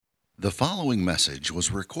The following message was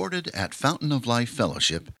recorded at Fountain of Life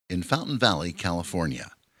Fellowship in Fountain Valley, California.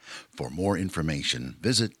 For more information,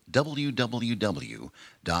 visit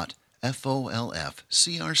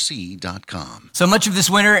www.folfcrc.com. So much of this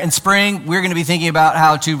winter and spring, we're going to be thinking about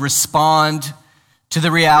how to respond to the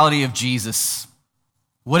reality of Jesus.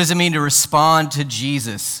 What does it mean to respond to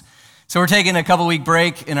Jesus? So we're taking a couple-week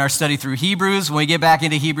break in our study through Hebrews. When we get back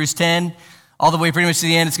into Hebrews 10, all the way pretty much to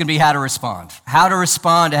the end, it's going to be how to respond. How to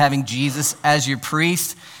respond to having Jesus as your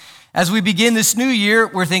priest. As we begin this new year,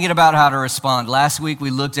 we're thinking about how to respond. Last week,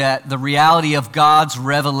 we looked at the reality of God's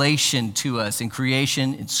revelation to us in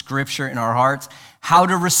creation, in Scripture, in our hearts. How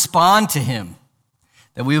to respond to Him.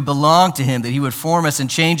 That we would belong to Him, that He would form us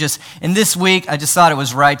and change us. And this week, I just thought it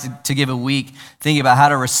was right to give a week thinking about how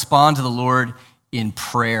to respond to the Lord in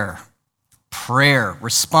prayer. Prayer,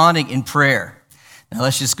 responding in prayer. Now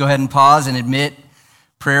let's just go ahead and pause and admit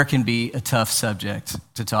prayer can be a tough subject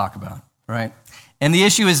to talk about, right? And the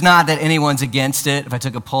issue is not that anyone's against it. If I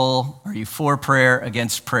took a poll, are you for prayer,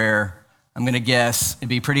 against prayer? I'm going to guess it'd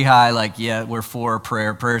be pretty high, like, yeah, we're for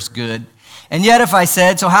prayer. Prayer's good. And yet if I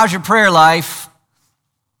said, so how's your prayer life?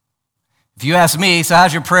 If you ask me, so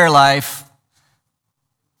how's your prayer life?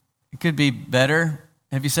 It could be better.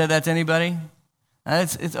 Have you said that to anybody?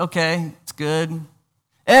 It's okay. It's good.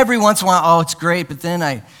 Every once in a while, oh, it's great, but then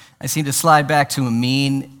I seem to slide back to a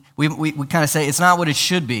mean. We kind of say it's not what it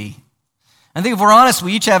should be. I think if we're honest,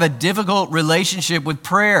 we each have a difficult relationship with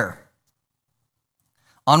prayer.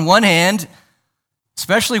 On one hand,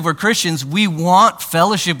 especially if we're Christians, we want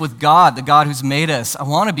fellowship with God, the God who's made us. I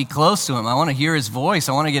want to be close to Him. I want to hear His voice.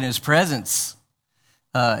 I want to get in His presence.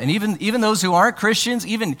 And even those who aren't Christians,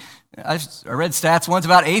 I read stats once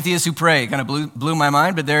about atheists who pray. It kind of blew my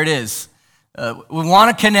mind, but there it is. We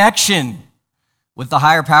want a connection with the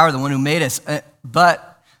higher power, the one who made us,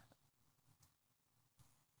 but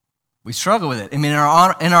we struggle with it. I mean, in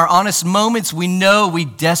our honest moments, we know we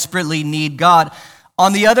desperately need God.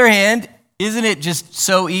 On the other hand, isn't it just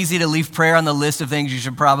so easy to leave prayer on the list of things you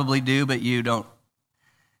should probably do, but you don't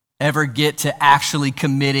ever get to actually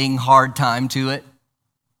committing hard time to it? It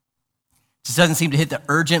just doesn't seem to hit the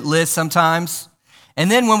urgent list sometimes. And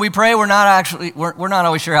then when we pray, we're not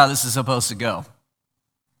always sure how this is supposed to go.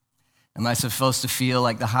 Am I supposed to feel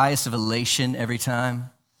like the highest of elation every time?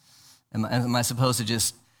 Am I supposed to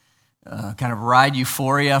just kind of ride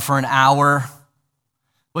euphoria for an hour?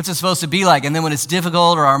 What's it supposed to be like? And then when it's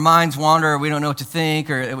difficult or our minds wander or we don't know what to think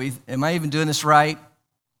or am I even doing this right?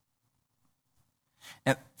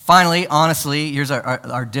 And finally, honestly, here's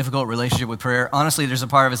our difficult relationship with prayer. Honestly, there's a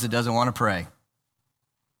part of us that doesn't want to pray.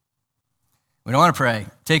 We don't want to pray. It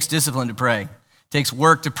takes discipline to pray. It takes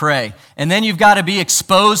work to pray. And then you've got to be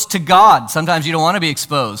exposed to God. Sometimes you don't want to be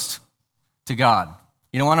exposed to God.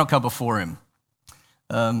 You don't want to come before Him.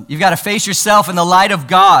 You've got to face yourself in the light of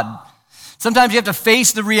God. Sometimes you have to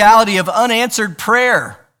face the reality of unanswered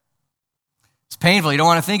prayer. It's painful. You don't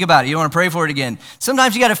want to think about it. You don't want to pray for it again.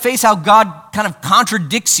 Sometimes you got to face how God kind of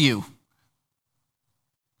contradicts you.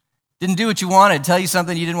 Didn't do what you wanted, tell you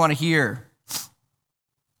something you didn't want to hear.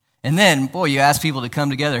 And then, boy, you ask people to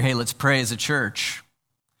come together. Hey, let's pray as a church.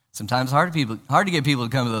 Sometimes hard to get people to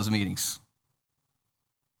come to those meetings.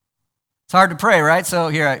 It's hard to pray, right? So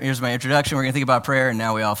here's my introduction. We're going to think about prayer, and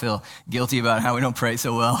now we all feel guilty about how we don't pray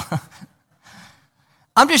so well.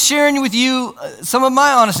 I'm just sharing with you some of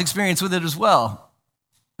my honest experience with it as well.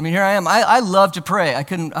 I mean, here I am. I love to pray. I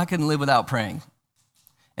couldn't live without praying.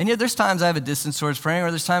 And yet there's times I have a distance towards praying, or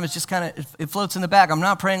there's times it's just kind of, it floats in the back. I'm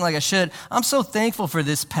not praying like I should. I'm so thankful for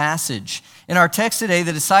this passage. In our text today,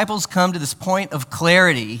 the disciples come to this point of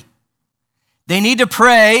clarity. They need to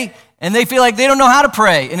pray, and they feel like they don't know how to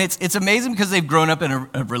pray. And it's amazing because they've grown up in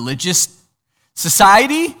a religious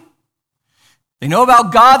society. They know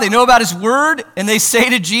about God, they know about His Word, and they say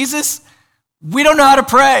to Jesus, we don't know how to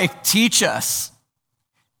pray. Teach us.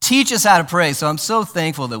 Teach us how to pray. So I'm so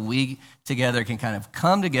thankful that we together can kind of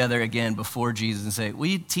come together again before Jesus and say, will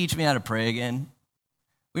you teach me how to pray again?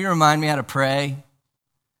 Will you remind me how to pray? Will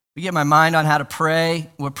you get my mind on how to pray,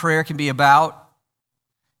 what prayer can be about?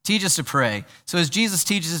 Teach us to pray. So as Jesus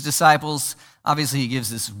teaches His disciples, obviously He gives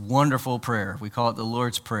this wonderful prayer. We call it the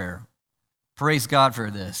Lord's Prayer. Praise God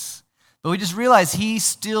for this. But we just realize He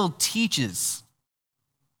still teaches.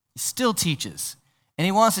 He still teaches. And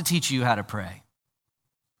He wants to teach you how to pray.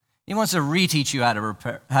 He wants to reteach you how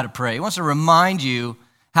to pray. He wants to remind you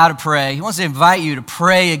how to pray. He wants to invite you to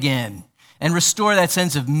pray again and restore that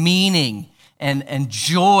sense of meaning and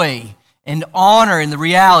joy and honor in the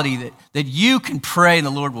reality that you can pray and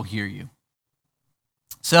the Lord will hear you.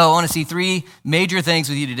 So I want to see three major things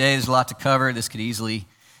with you today. There's a lot to cover. This could easily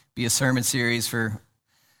be a sermon series for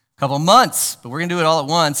a couple months, but we're going to do it all at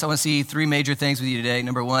once. I want to see three major things with you today.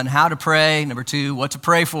 Number one, how to pray. Number two, what to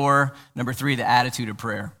pray for. Number three, the attitude of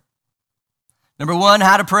prayer. Number one,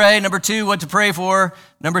 how to pray. Number two, what to pray for.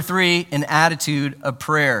 Number three, an attitude of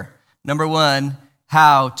prayer. Number one,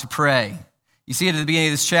 how to pray. You see it at the beginning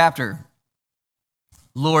of this chapter.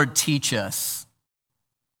 Lord, teach us.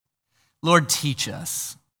 Lord, teach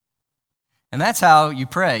us. And that's how you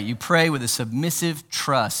pray. You pray with a submissive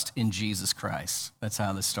trust in Jesus Christ. That's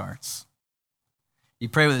how this starts. You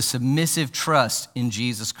pray with a submissive trust in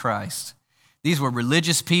Jesus Christ. These were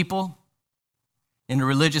religious people in a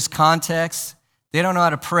religious context. They don't know how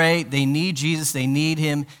to pray. They need Jesus. They need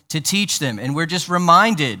him to teach them. And we're just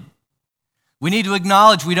reminded. We need to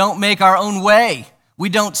acknowledge we don't make our own way. We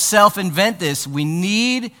don't self-invent this. We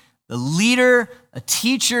need the leader, a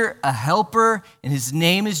teacher, a helper, and his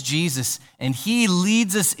name is Jesus, and he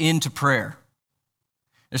leads us into prayer.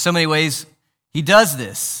 There's so many ways he does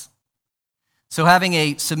this. So having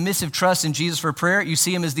a submissive trust in Jesus for prayer, you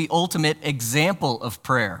see him as the ultimate example of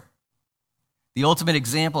prayer. The ultimate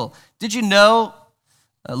example. Did you know,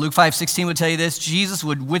 Luke 5:16 would tell you this, Jesus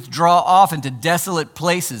would withdraw off into desolate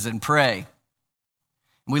places and pray.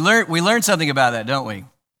 We learned something about that, don't we?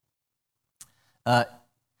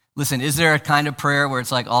 Listen, is there a kind of prayer where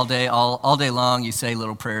it's like all day long you say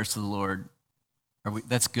little prayers to the Lord?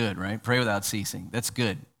 That's good, right? Pray without ceasing. That's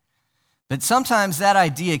good. But sometimes that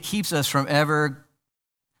idea keeps us from ever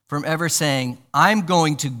saying, I'm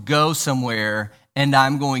going to go somewhere and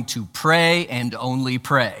I'm going to pray and only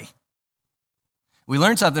pray. We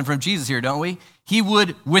learned something from Jesus here, don't we? He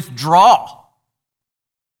would withdraw.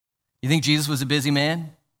 You think Jesus was a busy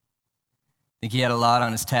man? Think he had a lot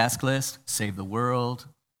on his task list? Save the world.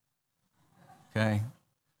 Okay.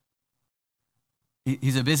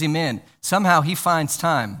 He's a busy man. Somehow he finds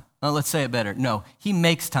time. Well, let's say it better. No, he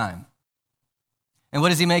makes time. And what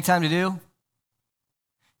does he make time to do?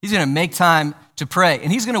 He's going to make time to pray,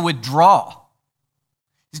 and he's going to withdraw.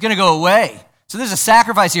 He's going to go away. So there's a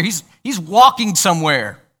sacrifice here. He's walking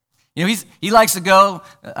somewhere. You know, he likes to go,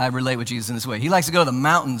 I relate with Jesus in this way. He likes to go to the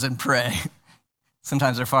mountains and pray.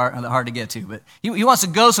 Sometimes they're hard to get to, but he wants to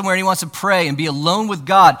go somewhere and he wants to pray and be alone with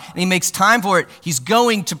God, and he makes time for it. He's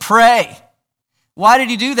going to pray. Why did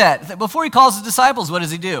he do that? Before he calls his disciples, what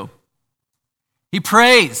does he do? He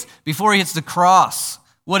prays before he hits the cross.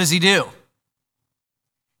 What does he do?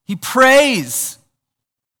 He prays.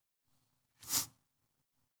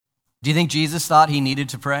 Do you think Jesus thought he needed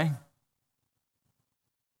to pray?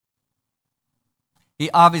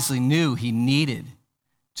 He obviously knew he needed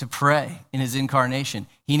to pray in his incarnation.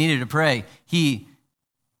 He needed to pray. He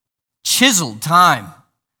chiseled time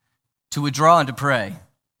to withdraw and to pray.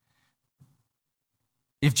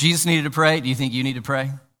 If Jesus needed to pray, do you think you need to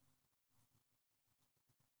pray?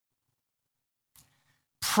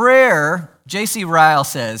 Prayer, J.C. Ryle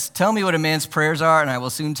says, tell me what a man's prayers are, and I will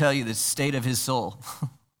soon tell you the state of his soul.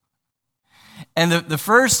 And the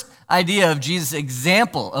first idea of Jesus'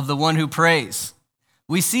 example of the one who prays,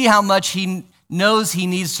 we see how much he knows he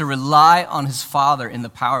needs to rely on his Father in the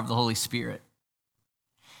power of the Holy Spirit.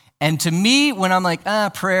 And to me, when I'm like,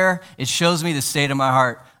 prayer, it shows me the state of my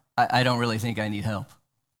heart. I don't really think I need help.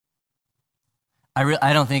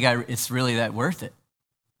 I don't think it's really that worth it.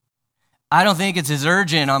 I don't think it's as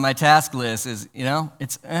urgent on my task list as,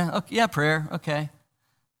 it's, okay, yeah, prayer, okay.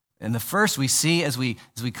 And the first we see as we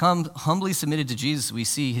come humbly submitted to Jesus, we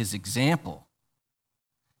see his example.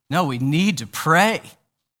 No, we need to pray.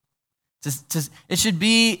 It should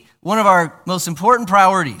be one of our most important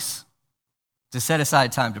priorities to set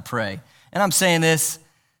aside time to pray. And I'm saying this,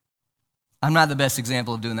 I'm not the best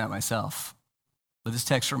example of doing that myself, but this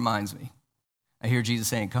text reminds me. I hear Jesus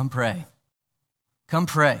saying, come pray. Come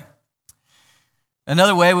pray.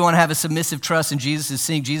 Another way we want to have a submissive trust in Jesus is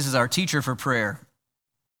seeing Jesus as our teacher for prayer.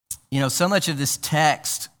 So much of this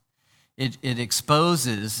text, it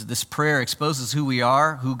exposes, this prayer exposes who we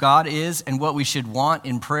are, who God is, and what we should want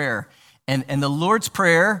in prayer. And the Lord's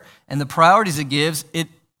Prayer and the priorities it gives,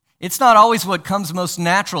 it's not always what comes most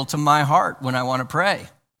natural to my heart when I want to pray.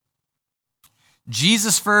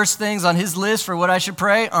 Jesus' first things on his list for what I should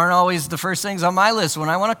pray aren't always the first things on my list when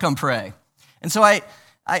I want to come pray. And so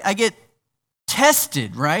I get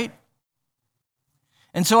tested, right?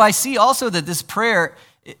 And so I see also that this prayer,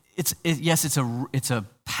 it's a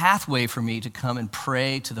pathway for me to come and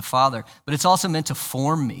pray to the Father, but it's also meant to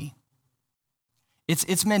form me.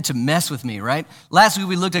 It's meant to mess with me, right? Last week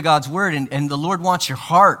we looked at God's word, and the Lord wants your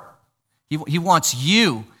heart. He wants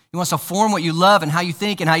you. He wants to form what you love and how you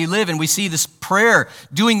think and how you live, and we see this prayer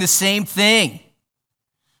doing the same thing.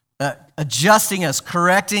 adjusting us,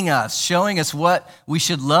 correcting us, showing us what we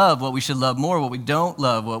should love more, what we don't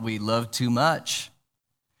love, what we love too much.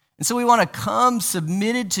 And so we want to come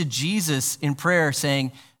submitted to Jesus in prayer,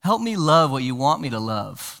 saying, help me love what you want me to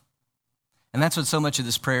love. And that's what so much of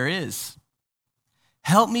this prayer is.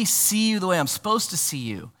 Help me see you the way I'm supposed to see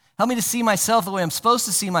you. Help me to see myself the way I'm supposed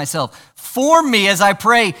to see myself. Form me as I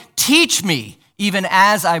pray. Teach me, even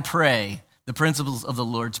as I pray, the principles of the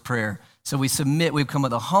Lord's Prayer. So we submit, we've come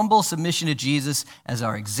with a humble submission to Jesus as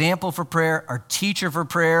our example for prayer, our teacher for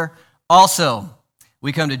prayer. Also,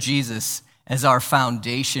 we come to Jesus as our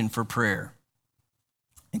foundation for prayer.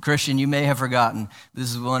 And Christian, you may have forgotten,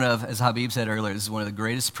 this is one of, as Habib said earlier, this is one of the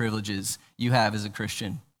greatest privileges you have as a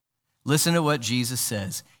Christian. Listen to what Jesus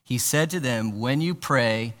says. He said to them, when you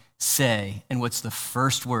pray, say, and what's the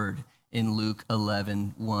first word in Luke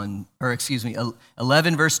 11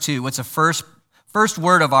 verse 2? What's the first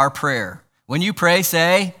word of our prayer? When you pray,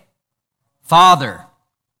 say, Father.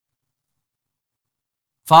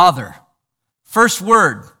 Father. First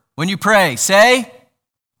word. When you pray, say,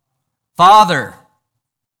 Father.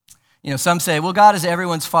 You know, some say, well, God is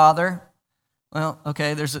everyone's father. Well,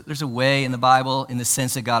 okay, there's a way in the Bible in the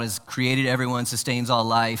sense that God has created everyone, sustains all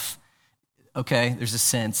life. Okay, there's a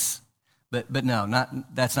sense. But no,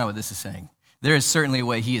 that's not what this is saying. There is certainly a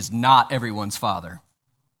way he is not everyone's father.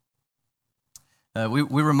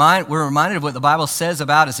 We're reminded of what the Bible says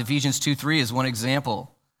about us. Ephesians 2:3 is one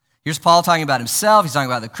example. Here's Paul talking about himself. He's talking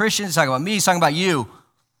about the Christians. He's talking about me. He's talking about you.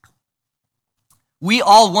 We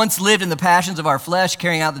all once lived in the passions of our flesh,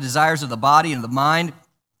 carrying out the desires of the body and the mind,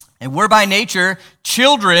 and we're by nature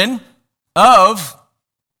children of,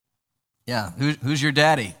 who's your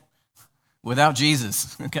daddy? Without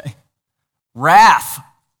Jesus, okay? Wrath,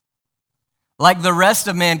 like the rest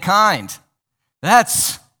of mankind.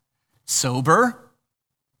 That's sober,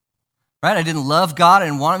 right? I didn't love God. I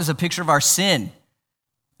didn't want him as a picture of our sin.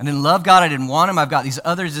 I didn't love God. I didn't want him. I've got these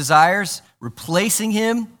other desires, replacing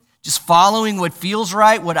him, just following what feels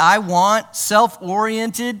right, what I want,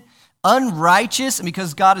 self-oriented, unrighteous. And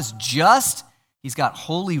because God is just, he's got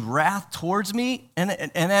holy wrath towards me. And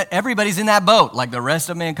everybody's in that boat, like the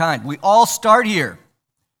rest of mankind. We all start here.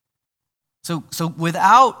 So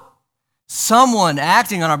without someone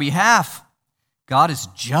acting on our behalf, God is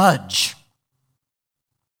judge.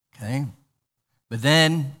 Okay? But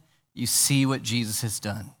then you see what Jesus has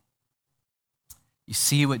done. You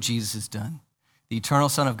see what Jesus has done. The eternal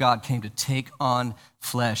Son of God came to take on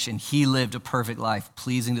flesh, and he lived a perfect life,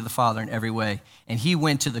 pleasing to the Father in every way. And he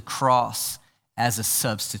went to the cross as a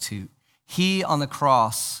substitute. He on the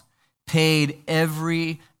cross paid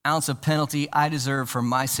every ounce of penalty I deserve for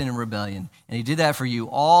my sin and rebellion. And he did that for you,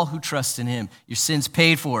 all who trust in him. Your sins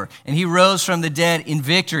paid for. And he rose from the dead in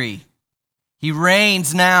victory. He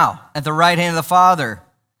reigns now at the right hand of the Father.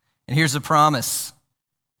 And here's the promise.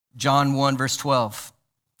 John 1, verse 12.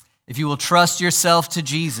 If you will trust yourself to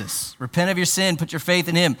Jesus, repent of your sin, put your faith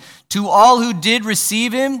in him. To all who did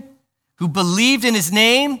receive him, who believed in his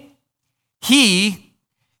name, he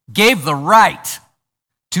gave the right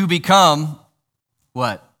to become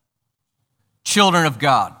what? Children of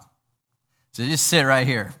God. So just sit right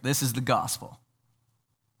here. This is the gospel.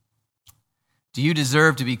 Do you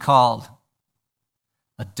deserve to be called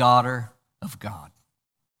a daughter of God?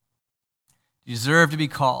 Do you deserve to be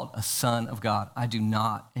called a son of God? I do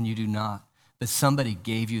not, and you do not. But somebody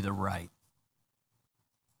gave you the right.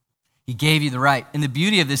 He gave you the right. And the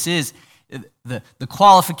beauty of this is the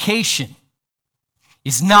qualification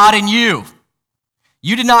is not in you.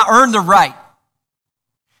 You did not earn the right.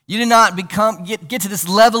 You did not get to this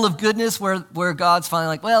level of goodness where God's finally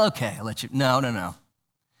like, well, okay, I'll let you. No.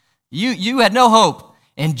 You had no hope,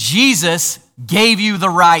 and Jesus gave you the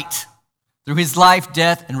right through his life,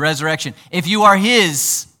 death, and resurrection. If you are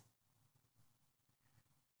his,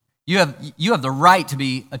 you have the right to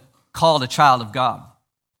be called a child of God.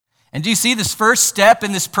 And do you see this first step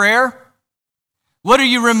in this prayer? What are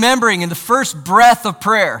you remembering in the first breath of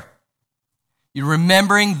prayer? You're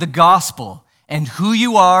remembering the gospel and who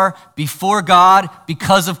you are before God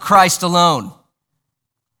because of Christ alone.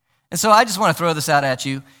 And so I just want to throw this out at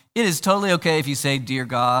you. It is totally okay if you say, dear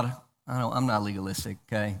God. I'm not legalistic,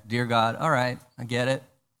 okay? Dear God, all right, I get it.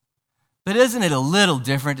 But isn't it a little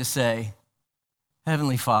different to say,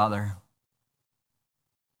 Heavenly Father?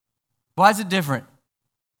 Why is it different?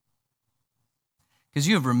 Because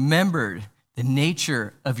you have remembered the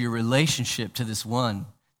nature of your relationship to this one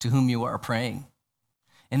to whom you are praying.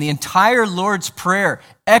 And the entire Lord's Prayer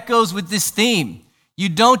echoes with this theme. You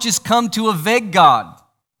don't just come to a vague God.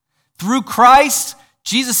 Through Christ,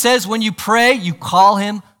 Jesus says when you pray, you call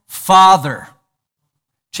him Father.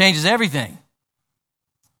 Changes everything.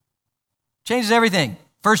 Changes everything.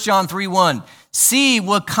 1 John 3:1. See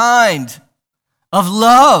what kind of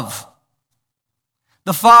love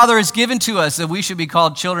the Father has given to us that we should be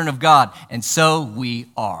called children of God, and so we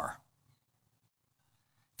are.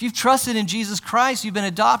 If you've trusted in Jesus Christ, you've been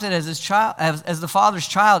adopted as his child, as the Father's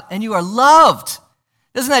child, and you are loved.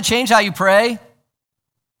 Doesn't that change how you pray?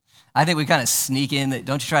 I think we kind of sneak in.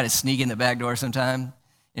 Don't you try to sneak in the back door sometime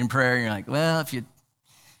in prayer? And you're like, well, if you're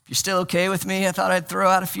still okay with me, I thought I'd throw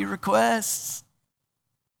out a few requests.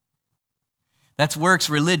 That's works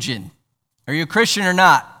religion. Are you a Christian or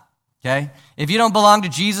not? Okay? If you don't belong to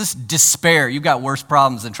Jesus, despair. You've got worse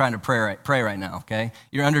problems than trying to pray right now, okay?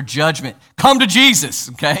 You're under judgment. Come to Jesus,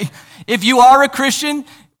 okay? If you are a Christian,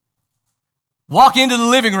 walk into the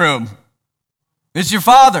living room. It's your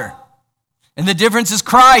Father. And the difference is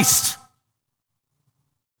Christ.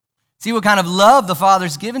 See what kind of love the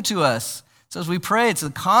Father's given to us. So as we pray, it's the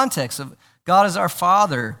context of God as our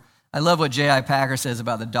Father. I love what J.I. Packer says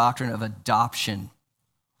about the doctrine of adoption.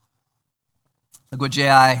 Look what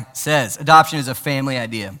J.I. says. Adoption is a family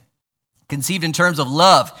idea, conceived in terms of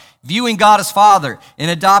love, viewing God as Father. In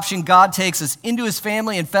adoption, God takes us into his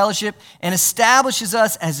family and fellowship and establishes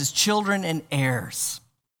us as his children and heirs.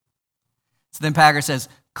 So then Packer says,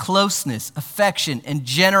 closeness, affection, and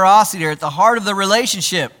generosity are at the heart of the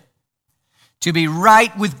relationship. To be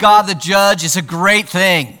right with God the judge is a great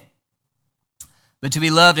thing, but to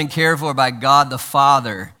be loved and cared for by God the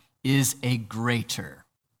Father is a greater.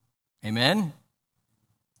 Amen?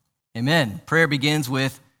 Amen. Prayer begins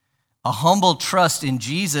with a humble trust in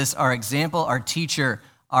Jesus, our example, our teacher,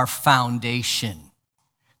 our foundation.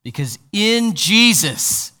 Because in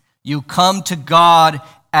Jesus, you come to God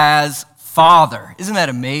as Father. Isn't that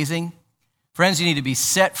amazing? Friends, you need to be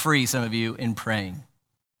set free, some of you, in praying.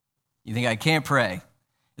 You think, I can't pray.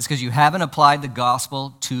 It's because you haven't applied the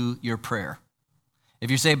gospel to your prayer. If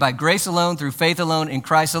you're saved by grace alone, through faith alone, in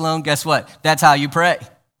Christ alone, guess what? That's how you pray.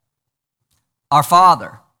 Our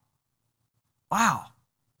Father. Wow.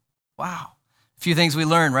 A few things we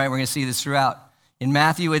learned, right? We're going to see this throughout. In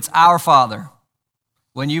Matthew, it's our Father.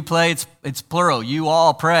 When you pray, it's plural. You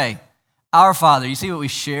all pray. Our Father. You see what we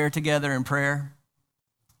share together in prayer?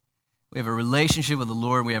 We have a relationship with the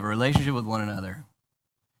Lord. We have a relationship with one another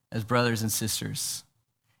as brothers and sisters.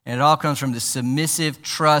 And it all comes from the submissive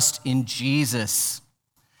trust in Jesus.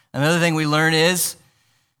 Another thing we learn is,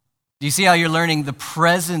 do you see how you're learning the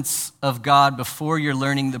presence of God before you're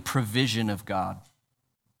learning the provision of God?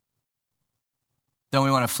 Don't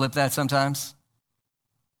we want to flip that sometimes?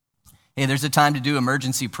 Hey, there's a time to do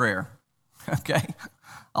emergency prayer, okay?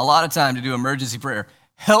 A lot of time to do emergency prayer.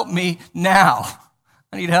 Help me now.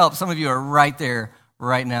 I need help. Some of you are right there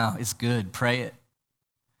right now. It's good. Pray it.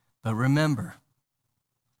 But remember,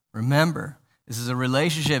 this is a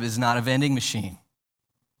relationship. It's not a vending machine.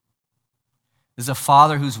 This is a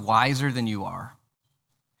Father who's wiser than you are,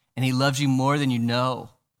 and he loves you more than you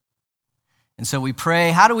know. And so we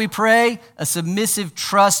pray. How do we pray? A submissive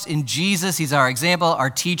trust in Jesus. He's our example,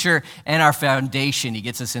 our teacher, and our foundation. He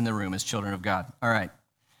gets us in the room as children of God. All right.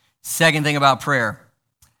 Second thing about prayer.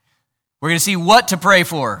 We're going to see what to pray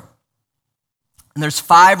for. And there's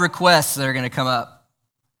 5 requests that are going to come up.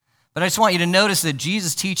 But I just want you to notice that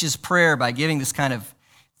Jesus teaches prayer by giving this kind of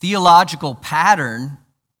theological pattern.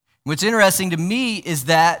 What's interesting to me is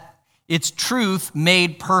that it's truth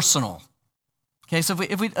made personal. Okay, so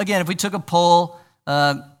if we took a poll,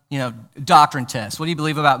 doctrine test, what do you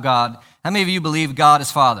believe about God? How many of you believe God is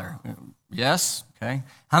Father? Yes, okay.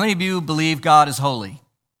 How many of you believe God is holy?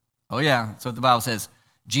 Oh yeah, that's what the Bible says.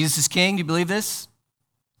 Jesus is king, do you believe this?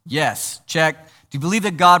 Yes, check. Do you believe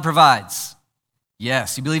that God provides?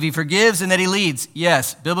 Yes. You believe he forgives and that he leads?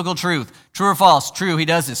 Yes. Biblical truth. True or false? True, he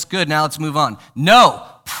does this. Good, now let's move on. No,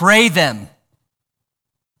 pray them.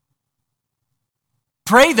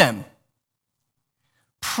 Pray them.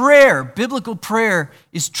 Prayer, biblical prayer,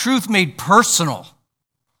 is truth made personal.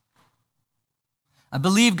 I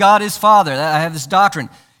believe God is Father. I have this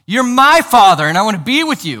doctrine. You're my Father, and I want to be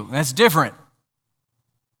with you. That's different.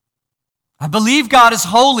 I believe God is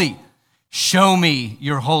holy. Show me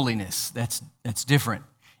your holiness. That's different.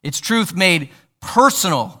 It's truth made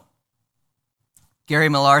personal. Gary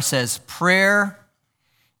Millar says, prayer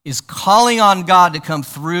is calling on God to come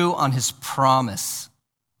through on his promise.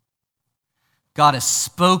 God has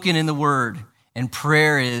spoken in the word, and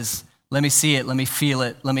prayer is, let me see it, let me feel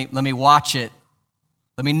it, let me watch it,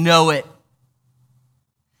 let me know it.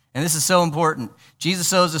 And this is so important. Jesus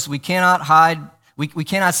shows us we cannot we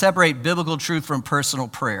cannot separate biblical truth from personal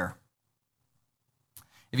prayer.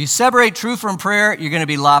 If you separate truth from prayer, you're going to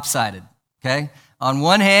be lopsided, okay? On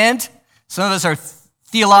one hand, some of us are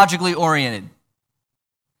theologically oriented.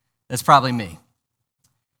 That's probably me.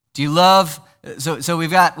 Do you love, so we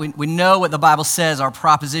know what the Bible says, our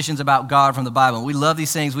propositions about God from the Bible. We love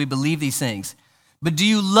these things, we believe these things. But do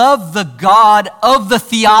you love the God of the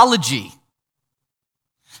theology?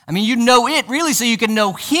 I mean, you know it really so you can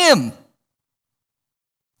know him,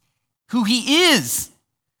 who he is.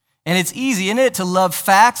 And it's easy, isn't it, to love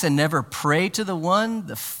facts and never pray to the one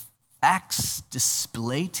the facts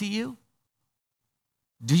display to you?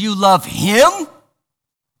 Do you love him?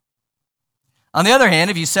 On the other hand,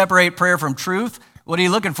 if you separate prayer from truth, what are you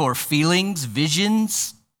looking for? Feelings,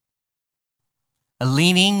 visions, a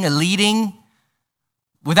leaning, a leading?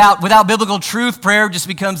 Without biblical truth, prayer just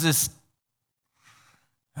becomes this,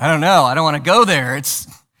 I don't want to go there. It's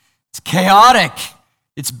chaotic.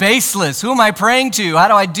 It's baseless. Who am I praying to? How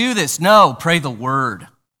do I do this? No, pray the word.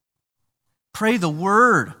 Pray the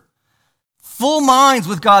word. Full minds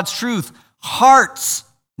with God's truth. Hearts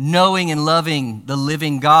knowing and loving the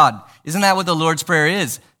living God. Isn't that what the Lord's Prayer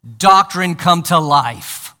is? Doctrine come to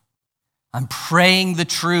life. I'm praying the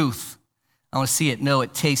truth. I want to see it, know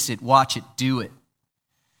it, taste it, watch it, do it.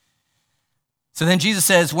 So then Jesus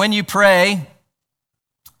says, when you pray,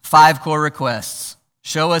 5 core requests.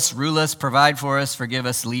 Show us, rule us, provide for us, forgive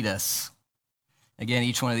us, lead us. Again,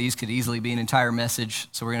 each one of these could easily be an entire message,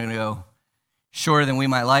 so we're going to go shorter than we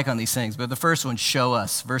might like on these things. But the first one, show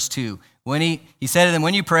us. Verse 2, when he said to them,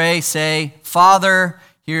 when you pray, say, Father,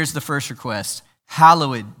 here's the first request,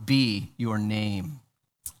 hallowed be your name.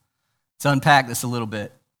 Let's unpack this a little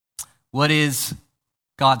bit. What is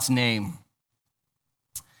God's name?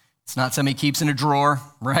 It's not something he keeps in a drawer,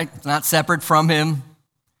 right? It's not separate from him.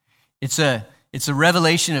 It's a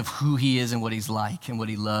revelation of who he is and what he's like and what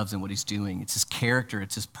he loves and what he's doing. It's his character.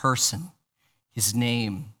 It's his person, his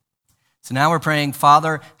name. So now we're praying,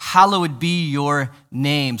 Father, hallowed be your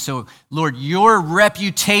name. So, Lord, your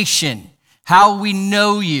reputation, how we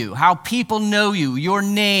know you, how people know you, your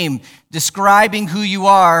name, describing who you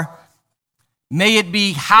are, may it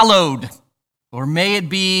be hallowed, or may it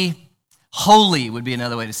be holy would be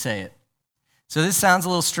another way to say it. So this sounds a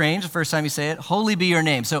little strange the first time you say it. Holy be your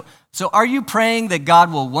name. So are you praying that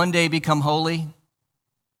God will one day become holy?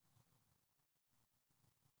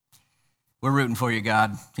 We're rooting for you,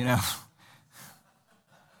 God,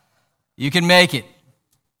 You can make it.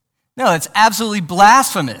 No, it's absolutely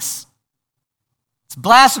blasphemous. It's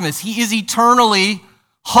blasphemous. He is eternally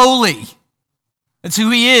holy. That's who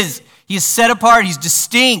he is. He is set apart. He's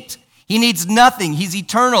distinct. He needs nothing. He's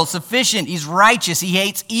eternal, sufficient. He's righteous. He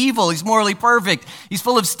hates evil. He's morally perfect. He's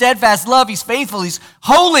full of steadfast love. He's faithful. He's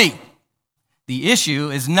holy. The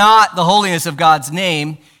issue is not the holiness of God's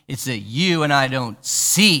name. It's that you and I don't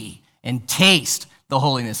see and taste the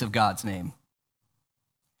holiness of God's name.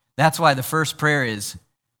 That's why the first prayer is,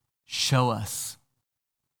 show us.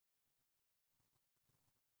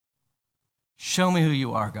 Show me who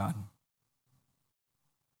you are, God.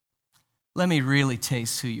 Let me really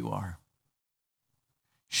taste who you are.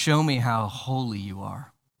 Show me how holy you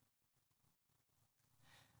are.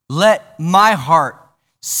 Let my heart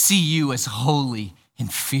see you as holy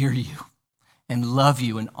and fear you and love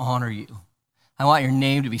you and honor you. I want your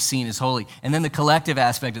name to be seen as holy. And then the collective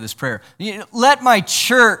aspect of this prayer. Let my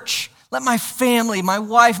church, let my family, my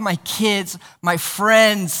wife, my kids, my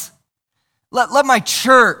friends, let my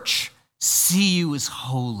church see you as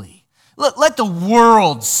holy. Let the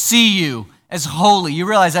world see you as holy. You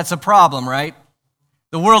realize that's a problem, right?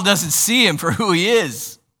 The world doesn't see him for who he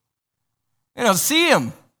is. They don't see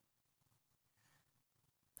him.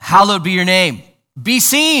 Hallowed be your name. Be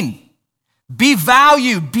seen. Be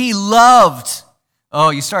valued. Be loved. Oh,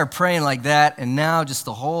 you start praying like that, and now just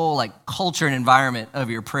the whole culture and environment of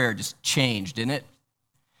your prayer just changed, didn't it?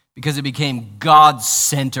 Because it became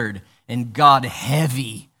God-centered and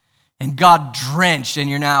God-heavy and God-drenched, and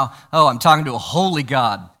you're now, I'm talking to a holy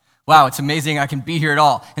God. Wow, it's amazing I can be here at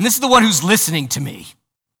all. And this is the one who's listening to me.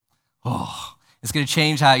 Oh, it's going to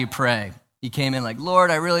change how you pray. You came in like, Lord,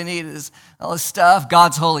 I really need all this stuff.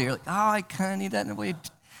 God's holy. You're like, I kind of need that in a way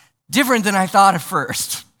different than I thought at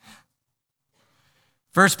first.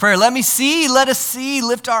 First prayer, let us see,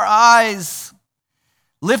 lift our eyes.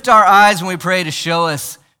 Lift our eyes when we pray to show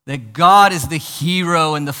us that God is the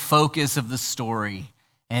hero and the focus of the story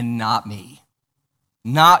and not me,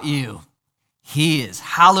 not you. He is.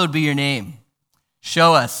 Hallowed be your name.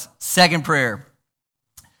 Show us. Second prayer,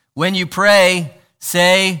 when you pray,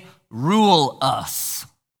 say, rule us.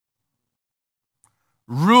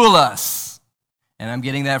 Rule us. And I'm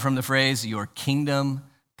getting that from the phrase, your kingdom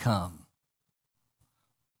come.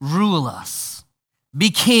 Rule us. Be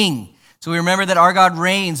king. So we remember that our God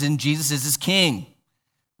reigns and Jesus is his king.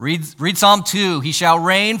 Read Psalm 2. He shall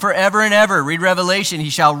reign forever and ever. Read Revelation. He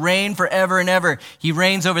shall reign forever and ever. He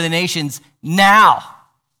reigns over the nations now.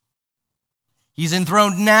 He's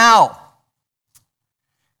enthroned now.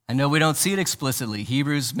 I know we don't see it explicitly.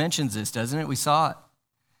 Hebrews mentions this, doesn't it? We saw it.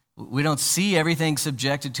 We don't see everything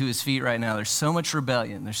subjected to his feet right now. There's so much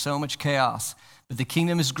rebellion. There's so much chaos. But the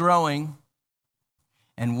kingdom is growing.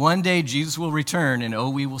 And one day Jesus will return,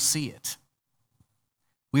 and we will see it.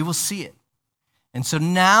 We will see it. And so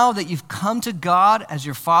now that you've come to God as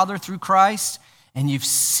your Father through Christ, and you've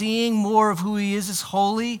seen more of who he is as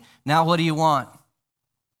holy, now what do you want?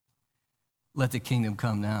 Let the kingdom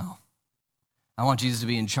come now. I want Jesus to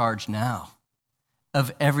be in charge now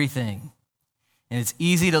of everything. And it's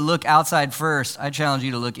easy to look outside first. I challenge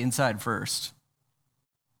you to look inside first.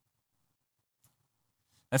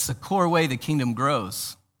 That's the core way the kingdom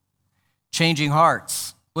grows. Changing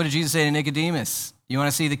hearts. What did Jesus say to Nicodemus? You want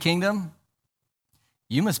to see the kingdom?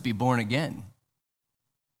 You must be born again.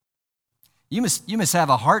 You must have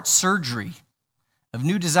a heart surgery of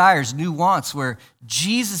new desires, new wants, where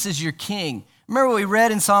Jesus is your king. Remember what we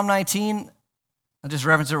read in Psalm 19? I'll just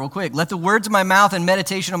reference it real quick. Let the words of my mouth and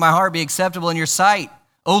meditation of my heart be acceptable in your sight,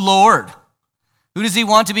 O Lord. Who does he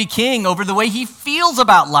want to be king? Over the way he feels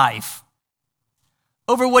about life,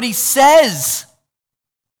 over what he says.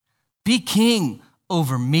 Be king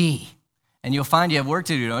over me. And you'll find you have work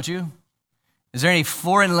to do, don't you? Is there any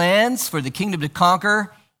foreign lands for the kingdom to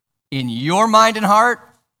conquer in your mind and heart?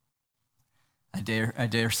 I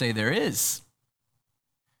dare say there is.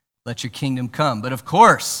 Let your kingdom come. But of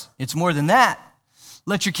course, it's more than that.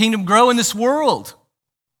 Let your kingdom grow in this world.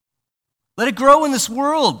 Let it grow in this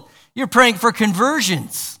world. You're praying for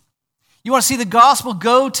conversions. You want to see the gospel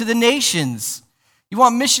go to the nations. You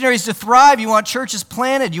want missionaries to thrive. You want churches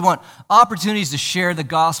planted. You want opportunities to share the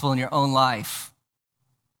gospel in your own life.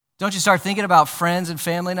 Don't you start thinking about friends and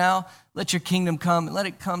family now? Let your kingdom come and let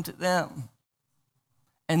it come to them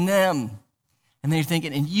and them. And then you're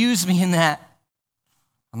thinking, and use me in that.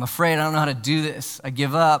 I'm afraid I don't know how to do this. I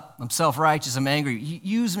give up. I'm self-righteous. I'm angry.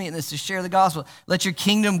 Use me in this to share the gospel. Let your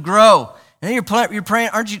kingdom grow. And then you're praying.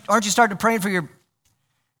 Aren't you starting to pray for your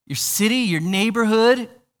city, your neighborhood,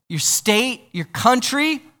 your state, your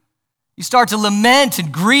country? You start to lament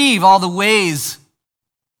and grieve all the ways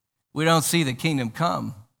we don't see the kingdom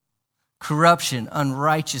come. Corruption,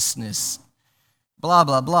 unrighteousness, blah,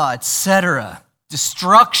 blah, blah, etc.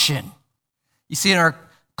 Destruction. You see in our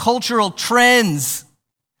cultural trends,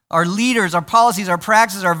 our leaders, our policies, our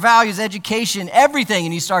practices, our values, education, everything,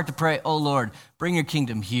 and you start to pray, oh Lord, bring your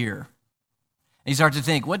kingdom here. And you start to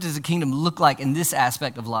think, what does the kingdom look like in this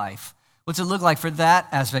aspect of life? What's it look like for that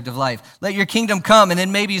aspect of life? Let your kingdom come, and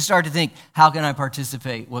then maybe you start to think, how can I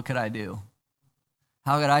participate? What could I do?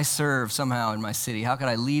 How could I serve somehow in my city? How could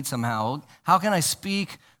I lead somehow? How can I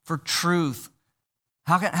speak for truth?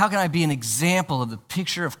 How can I be an example of the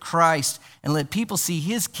picture of Christ and let people see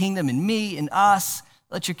his kingdom in me, in us?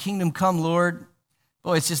 Let your kingdom come, Lord.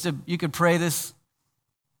 Boy, it's just you could pray this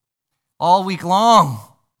all week long.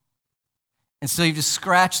 And so you just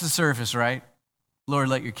scratch the surface, right? Lord,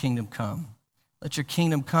 let your kingdom come. Let your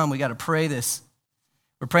kingdom come. We got to pray this.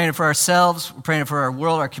 We're praying it for ourselves. We're praying it for our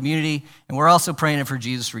world, our community, and we're also praying it for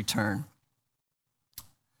Jesus' return.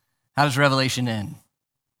 How does Revelation end?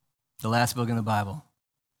 The last book in the Bible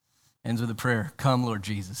ends with a prayer. Come, Lord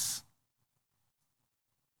Jesus.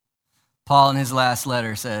 Paul in his last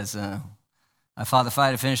letter says, I fought the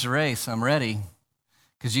fight to finish the race. I'm ready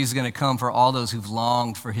because Jesus is going to come for all those who've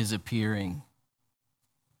longed for his appearing.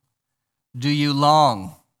 Do you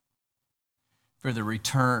long for the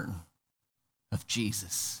return of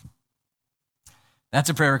Jesus? That's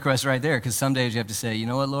a prayer request right there, because some days you have to say, you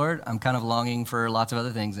know what, Lord, I'm kind of longing for lots of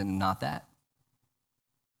other things and not that.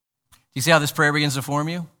 Do you see how this prayer begins to form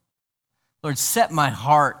you? Lord, set my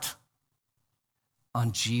heart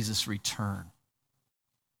on Jesus' return.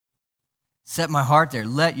 Set my heart there.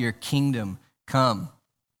 Let your kingdom come.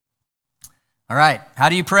 All right, how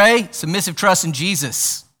do you pray? Submissive trust in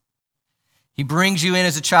Jesus. He brings you in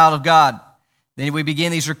as a child of God. Then we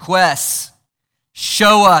begin these requests.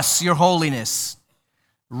 Show us your holiness.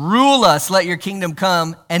 Rule us, let your kingdom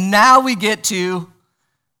come. And now we get to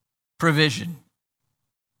provision.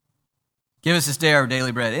 Give us this day our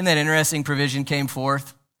daily bread. Isn't that interesting? Provision came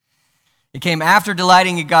forth. It came after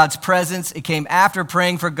delighting in God's presence. It came after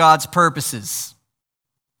praying for God's purposes.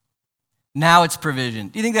 Now it's provision.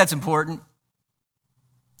 Do you think that's important?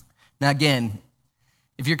 Now again,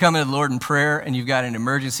 if you're coming to the Lord in prayer and you've got an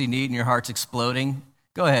emergency need and your heart's exploding,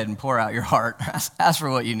 go ahead and pour out your heart. Ask for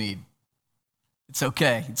what you need. It's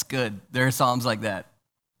okay. It's good. There are psalms like that.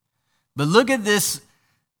 But look at this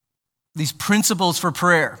these principles for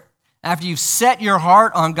prayer, after you've set your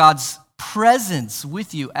heart on God's presence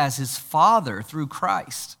with you as his Father through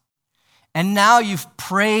Christ, and now you've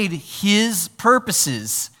prayed his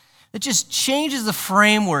purposes, it just changes the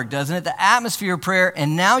framework, doesn't it? The atmosphere of prayer,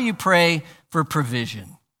 and now you pray for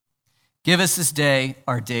provision. Give us this day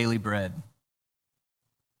our daily bread.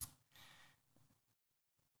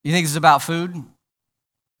 You think this is about food?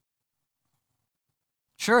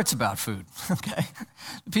 Sure, it's about food, okay?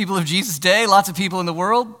 The people of Jesus' day, lots of people in the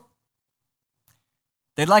world,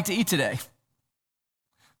 they'd like to eat today.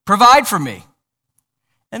 Provide for me.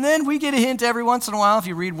 And then we get a hint every once in a while. If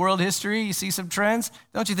you read world history, you see some trends.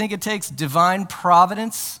 Don't you think it takes divine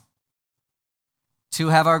providence to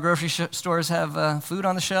have our grocery stores have food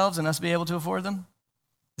on the shelves and us be able to afford them?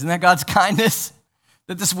 Isn't that God's kindness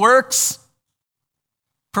that this works?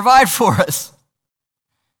 Provide for us.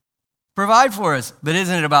 Provide for us. But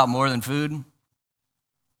isn't it about more than food?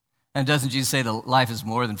 And doesn't Jesus say that life is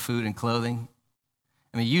more than food and clothing?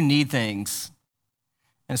 I mean, you need things.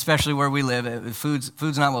 And especially where we live,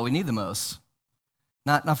 food's not what we need the most.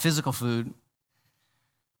 Not physical food.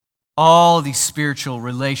 All these spiritual,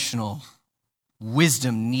 relational,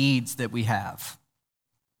 wisdom needs that we have.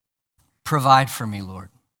 Provide for me, Lord.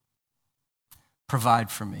 Provide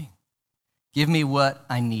for me. Give me what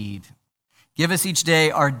I need. Give us each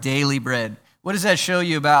day our daily bread. What does that show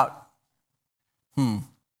you about?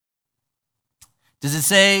 Does it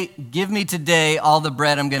say, give me today all the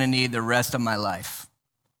bread I'm going to need the rest of my life?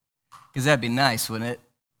 Because that'd be nice, wouldn't it?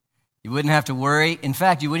 You wouldn't have to worry. In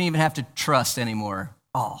fact, you wouldn't even have to trust anymore.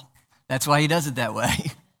 Oh, that's why he does it that way.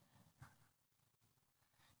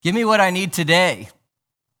 Give me what I need today.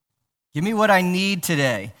 Give me what I need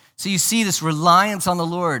today. So you see this reliance on the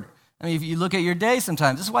Lord. I mean, if you look at your day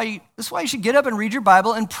sometimes, this is why you should get up and read your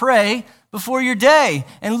Bible and pray before your day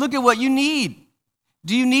and look at what you need.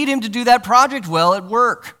 Do you need him to do that project well at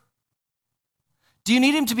work? Do you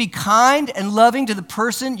need him to be kind and loving to the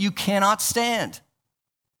person you cannot stand?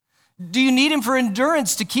 Do you need him for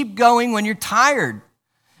endurance to keep going when you're tired?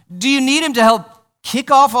 Do you need him to help kick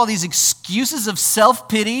off all these excuses of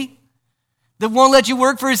self-pity that won't let you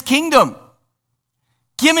work for his kingdom?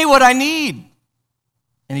 Give me what I need.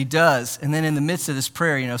 And he does. And then in the midst of this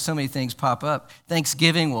prayer, so many things pop up.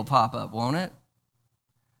 Thanksgiving will pop up, won't it?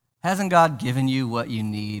 Hasn't God given you what you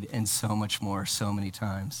need and so much more so many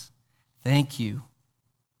times? Thank you.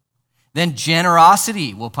 Then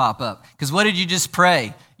generosity will pop up. Because what did you just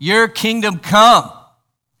pray? Your kingdom come.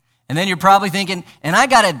 And then you're probably thinking, and I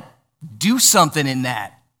got to do something in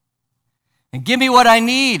that. And give me what I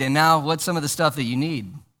need. And now what's some of the stuff that you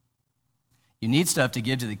need? You need stuff to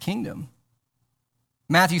give to the kingdom.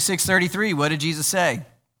 Matthew 6:33, what did Jesus say?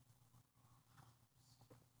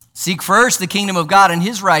 Seek first the kingdom of God and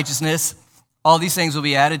his righteousness. All these things will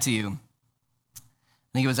be added to you.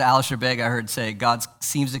 I think it was Alistair Begg I heard say, God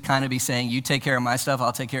seems to kind of be saying, you take care of my stuff,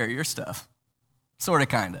 I'll take care of your stuff. Sort of,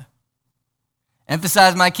 kind of.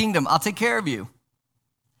 Emphasize my kingdom, I'll take care of you.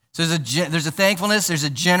 So there's a thankfulness, there's a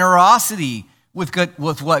generosity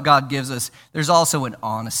with what God gives us. There's also an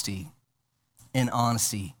honesty.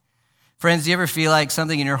 Friends, do you ever feel like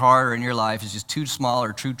something in your heart or in your life is just too small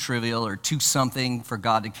or too trivial or too something for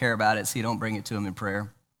God to care about it so you don't bring it to him in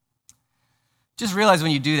prayer? Just realize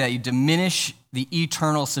when you do that, you diminish the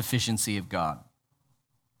eternal sufficiency of God.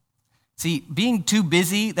 See, being too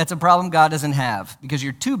busy, that's a problem God doesn't have because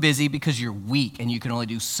you're too busy because you're weak and you can only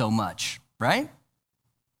do so much, right?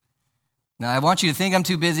 Now, I want you to think I'm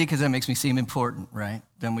too busy because that makes me seem important, right?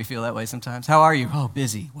 Don't we feel that way sometimes? How are you? Oh,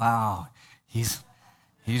 busy. Wow.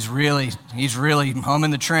 He's really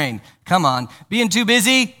humming the train. Come on. Being too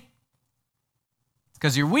busy?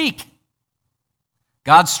 Because you're weak.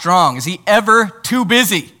 God's strong. Is he ever too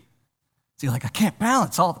busy? Is he like, I can't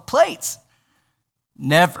balance all the plates?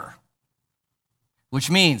 Never. Which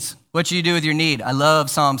means, what should you do with your need? I love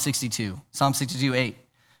Psalm 62. Psalm 62:8.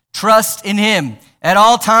 Trust in him at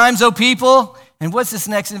all times, O people. And what's this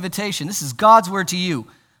next invitation? This is God's word to you.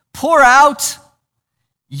 Pour out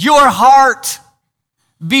your heart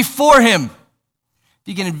before him. If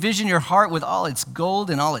you can envision your heart with all its gold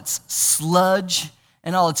and all its sludge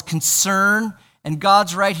and all its concern, and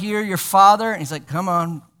God's right here, your Father, and he's like, come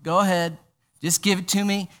on, go ahead, just give it to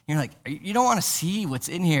me. And you're like, you don't want to see what's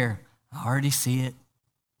in here. I already see it.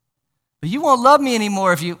 But you won't love me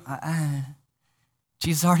anymore if you,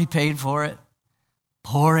 Jesus already paid for it.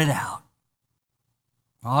 Pour it out.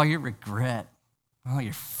 All your regret, all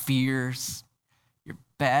your fears, your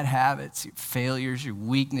bad habits, your failures, your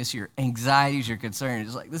weakness, your anxieties, your concerns.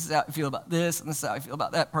 It's like, this is how I feel about this, and this is how I feel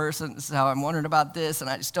about that person. This is how I'm wondering about this, and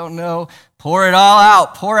I just don't know. Pour it all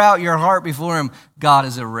out. Pour out your heart before him. God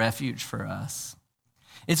is a refuge for us.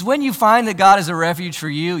 It's when you find that God is a refuge for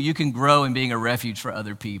you, you can grow in being a refuge for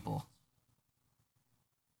other people.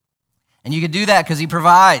 And you can do that because he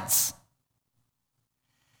provides.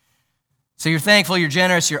 So you're thankful, you're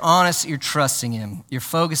generous, you're honest, you're trusting him. You're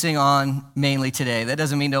focusing on mainly today. That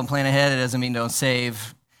doesn't mean don't plan ahead. It doesn't mean don't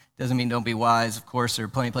save. It doesn't mean don't be wise. Of course, there are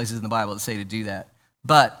plenty of places in the Bible that say to do that.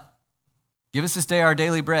 But give us this day our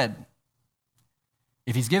daily bread.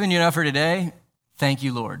 If he's given you enough for today, thank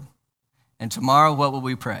you, Lord. And tomorrow, what will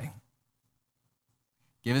we pray?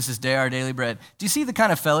 Give us this day our daily bread. Do you see the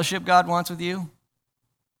kind of fellowship God wants with you?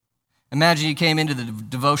 Imagine you came into the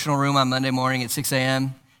devotional room on Monday morning at 6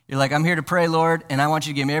 a.m., You're like, I'm here to pray, Lord, and I want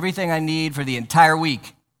you to give me everything I need for the entire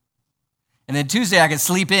week. And then Tuesday I can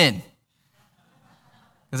sleep in.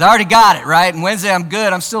 Because I already got it, right? And Wednesday I'm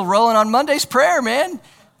good. I'm still rolling on Monday's prayer, man.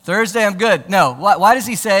 Thursday I'm good. No, why does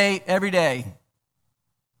he say every day?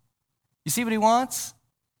 You see what he wants?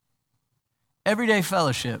 Everyday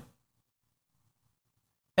fellowship.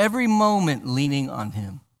 Every moment leaning on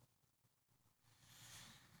him.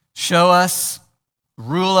 Show us,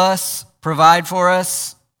 rule us, provide for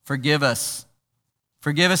us, forgive us.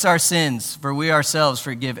 Forgive us our sins, for we ourselves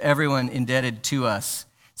forgive everyone indebted to us.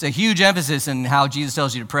 It's a huge emphasis in how Jesus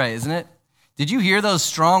tells you to pray, isn't it? Did you hear those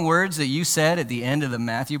strong words that you said at the end of the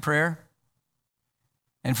Matthew prayer?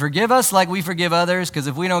 And forgive us like we forgive others, because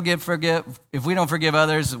if we don't forgive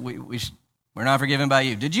others, we're not forgiven by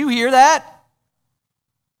you. Did you hear that?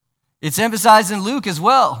 It's emphasized in Luke as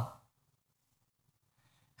well.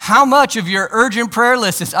 How much of your urgent prayer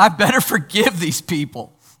list is, I better forgive these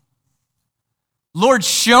people? Lord,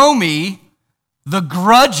 show me the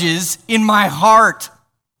grudges in my heart.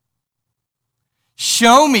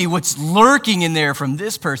 Show me what's lurking in there from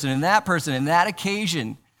this person and that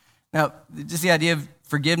occasion. Now, just the idea of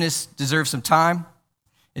forgiveness deserves some time.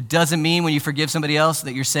 It doesn't mean when you forgive somebody else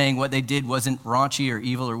that you're saying what they did wasn't raunchy or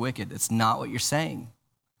evil or wicked. That's not what you're saying.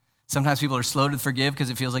 Sometimes people are slow to forgive because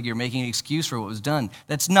it feels like you're making an excuse for what was done.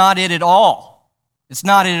 That's not it at all. It's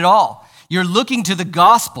not it at all. You're looking to the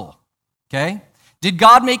gospel, okay? Did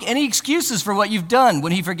God make any excuses for what you've done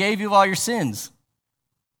when he forgave you of all your sins?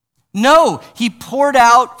 No, he poured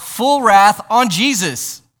out full wrath on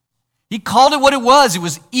Jesus. He called it what it was. It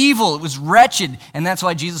was evil. It was wretched. And that's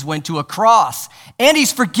why Jesus went to a cross. And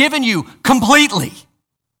he's forgiven you completely.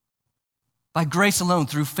 By grace alone,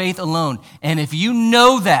 through faith alone. And if you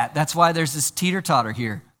know that, that's why there's this teeter-totter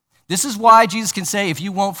here. This is why Jesus can say, if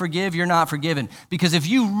you won't forgive, you're not forgiven. Because if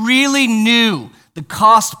you really knew the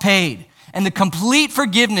cost paid and the complete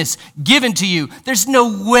forgiveness given to you, there's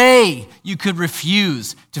no way you could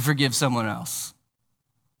refuse to forgive someone else.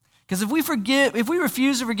 Because if we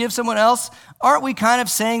refuse to forgive someone else, aren't we kind of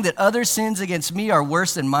saying that other sins against me are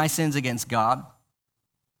worse than my sins against God?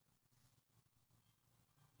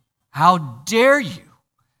 How dare you?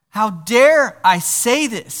 How dare I say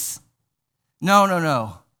this?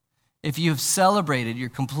 No. If you have celebrated your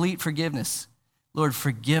complete forgiveness, Lord,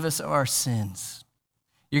 forgive us of our sins.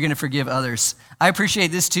 You're going to forgive others. I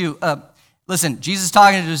appreciate this too. Listen, Jesus is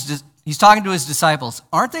talking to his disciples.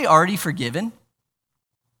 Aren't they already forgiven?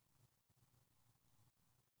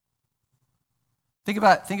 Think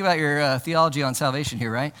about your theology on salvation here,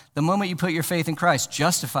 right? The moment you put your faith in Christ,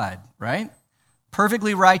 justified, right?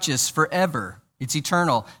 Perfectly righteous forever. It's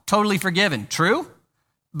eternal. Totally forgiven. True?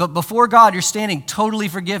 But before God, you're standing totally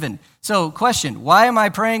forgiven. So, question, why am I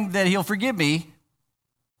praying that he'll forgive me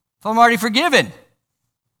if I'm already forgiven?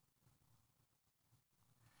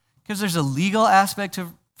 Because there's a legal aspect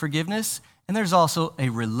to forgiveness, and there's also a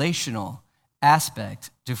relational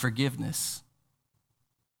aspect to forgiveness.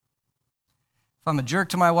 If I'm a jerk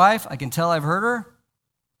to my wife, I can tell I've hurt her.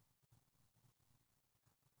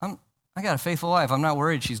 I got a faithful wife. I'm not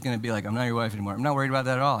worried she's going to be like, I'm not your wife anymore. I'm not worried about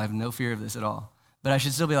that at all. I have no fear of this at all. But I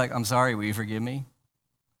should still be like, I'm sorry, will you forgive me?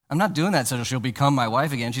 I'm not doing that so she'll become my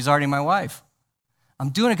wife again. She's already my wife. I'm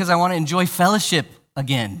doing it because I want to enjoy fellowship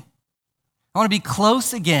again. I want to be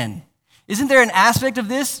close again. Isn't there an aspect of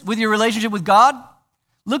this with your relationship with God?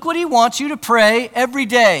 Look what he wants you to pray every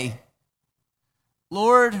day.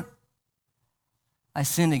 Lord, I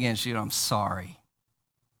sinned against you and I'm sorry.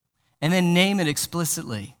 And then name it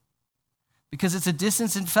explicitly. Because it's a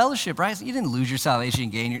distance in fellowship, right? You didn't lose your salvation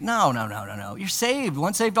and gain your... No. You're saved.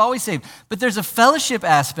 Once saved, always saved. But there's a fellowship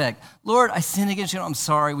aspect. Lord, I sinned against you. I'm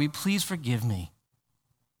sorry. Will you please forgive me?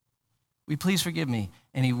 Will you please forgive me?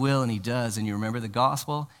 And he will, and he does. And you remember the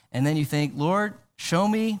gospel. And then you think, Lord, show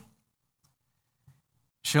me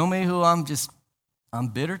Show me who I'm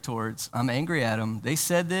bitter towards. I'm angry at them. They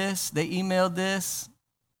said this. They emailed this.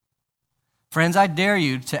 Friends, I dare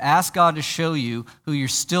you to ask God to show you who you're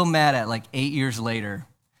still mad at like 8 years later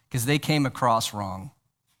because they came across wrong.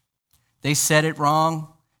 They said it wrong.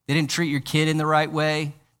 They didn't treat your kid in the right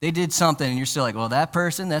way. They did something, and you're still like, well, that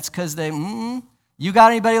person, that's because they, You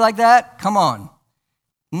got anybody like that? Come on.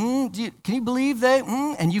 Can you believe they?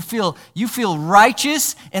 And you feel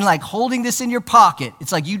righteous and like holding this in your pocket.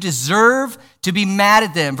 It's like you deserve to be mad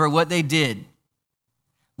at them for what they did.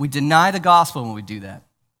 We deny the gospel when we do that.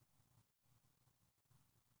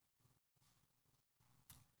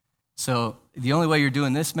 So the only way you're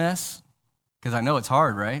doing this mess, because I know it's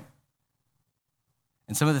hard, right?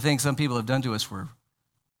 And some of the things some people have done to us were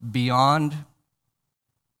beyond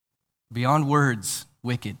words,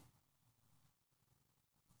 wicked.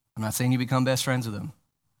 I'm not saying you become best friends with them.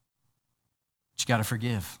 But you got to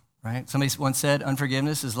forgive, right? Somebody once said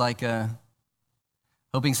unforgiveness is like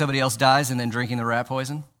hoping somebody else dies and then drinking the rat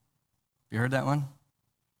poison. You heard that one?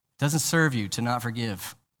 It doesn't serve you to not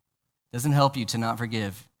forgive. It doesn't help you to not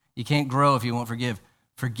forgive. You can't grow if you won't forgive.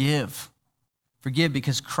 Forgive. Forgive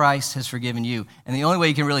because Christ has forgiven you. And the only way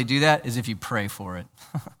you can really do that is if you pray for it.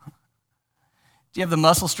 Do you have the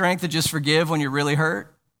muscle strength to just forgive when you're really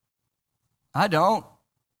hurt? I don't.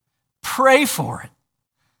 Pray for it.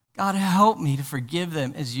 God, help me to forgive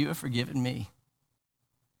them as you have forgiven me.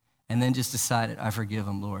 And then just decide it. I forgive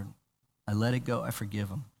them, Lord. I let it go. I forgive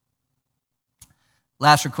them.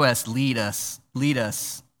 Last request, lead us. Lead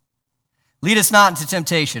us. Lead us not into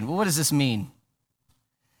temptation. Well, what does this mean?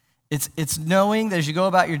 It's knowing that as you go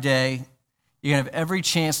about your day, you're going to have every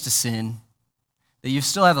chance to sin, that you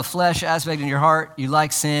still have a flesh aspect in your heart, you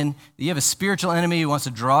like sin, that you have a spiritual enemy who wants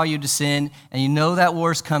to draw you to sin, and you know that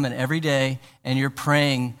war's coming every day, and you're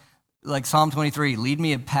praying, like Psalm 23, lead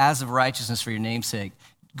me in paths of righteousness for your name's sake.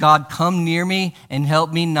 God, come near me and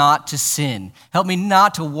help me not to sin. Help me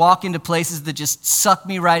not to walk into places that just suck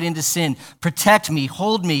me right into sin. Protect me,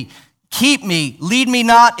 hold me, keep me, lead me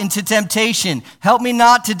not into temptation. Help me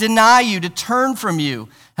not to deny you, to turn from you.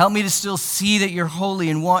 Help me to still see that you're holy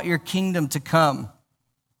and want your kingdom to come.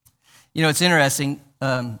 You know, it's interesting.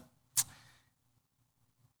 That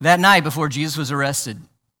night before Jesus was arrested,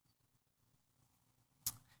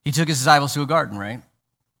 he took his disciples to a garden, right?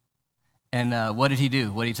 And what did he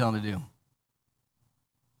do? What did he tell them to do?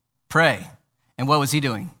 Pray. And what was he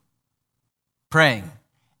doing? Praying.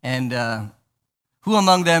 And who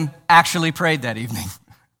among them actually prayed that evening?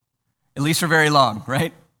 At least for very long,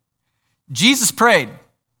 right? Jesus prayed.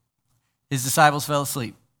 His disciples fell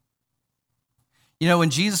asleep. You know,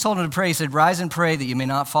 when Jesus told them to pray, he said, rise and pray that you may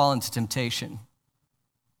not fall into temptation.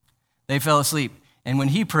 They fell asleep. And when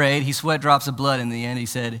he prayed, he sweat drops of blood. In the end, he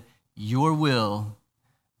said, your will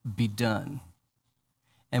be done.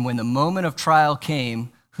 And when the moment of trial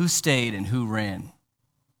came, who stayed and who ran?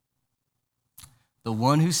 The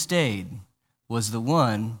one who stayed was the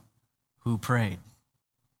one who prayed.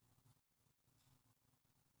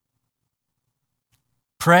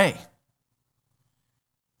 Pray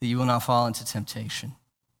that you will not fall into temptation.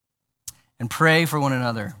 And pray for one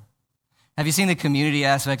another. Have you seen the community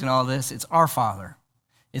aspect in all this? It's our Father.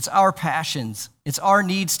 It's our passions. It's our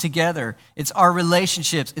needs together. It's our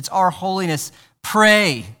relationships. It's our holiness.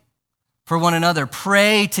 Pray for one another.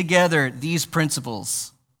 Pray together these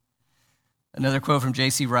principles. Another quote from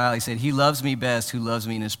J.C. Ryle said, he loves me best who loves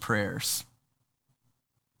me in his prayers.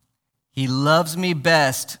 He loves me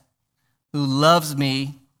best who loves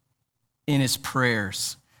me in his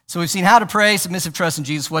prayers. So we've seen how to pray, submissive trust in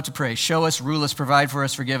Jesus, what to pray. Show us, rule us, provide for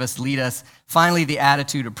us, forgive us, lead us. Finally, the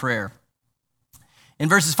attitude of prayer. In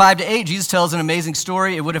verses 5-8, Jesus tells an amazing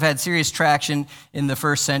story. It would have had serious traction in the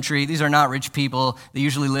first century. These are not rich people. They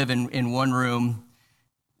usually live in one-room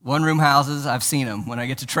houses. I've seen them when I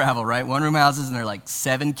get to travel, right? One-room houses, and there are like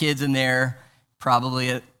 7 kids in there, probably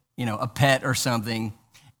a pet or something.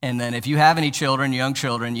 And then if you have any children, young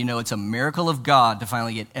children, you know it's a miracle of God to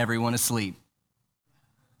finally get everyone asleep.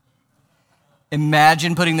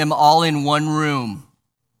 Imagine putting them all in one room,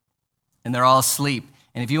 and they're all asleep.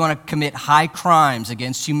 And if you want to commit high crimes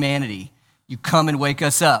against humanity, you come and wake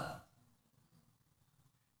us up,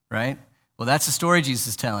 right? Well, that's the story Jesus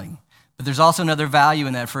is telling. But there's also another value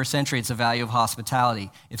in that first century. It's a value of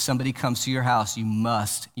hospitality. If somebody comes to your house, you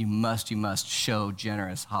must show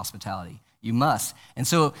generous hospitality. You must. And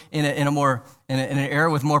so in an era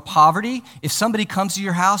with more poverty, if somebody comes to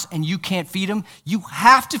your house and you can't feed them, you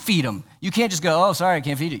have to feed them. You can't just go, oh, sorry, I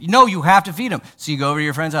can't feed you. No, you have to feed them. So you go over to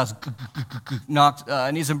your friend's house, I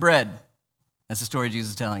need some bread. That's the story Jesus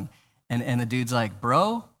is telling. And the dude's like,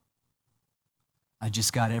 bro, I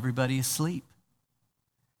just got everybody asleep.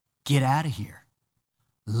 Get out of here.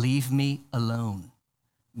 Leave me alone.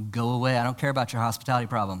 Go away. I don't care about your hospitality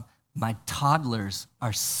problem. My toddlers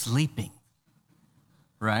are sleeping.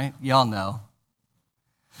 Right? Y'all know.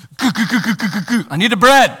 I need the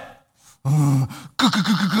bread.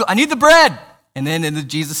 I need the bread. And then in the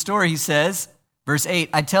Jesus story, he says, verse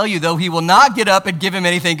 8, I tell you, though he will not get up and give him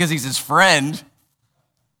anything because he's his friend,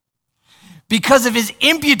 because of his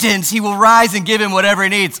impudence, he will rise and give him whatever he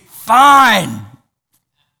needs. Fine.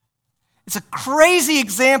 It's a crazy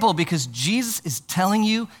example because Jesus is telling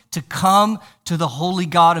you to come to the holy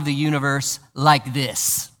God of the universe like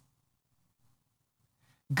this.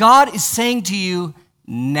 God is saying to you,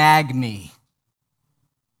 nag me.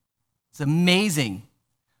 It's amazing.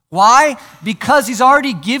 Why? Because he's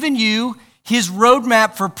already given you his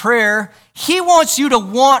roadmap for prayer. He wants you to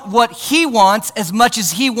want what he wants as much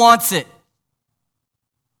as he wants it.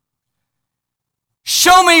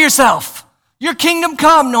 Show me yourself. Your kingdom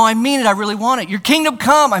come. No, I mean it. I really want it. Your kingdom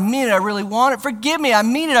come. I mean it. I really want it. Forgive me. I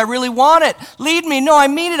mean it. I really want it. Lead me. No, I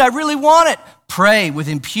mean it. I really want it. Pray with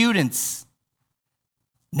impudence.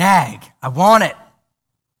 Nag. I want it.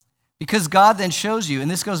 Because God then shows you,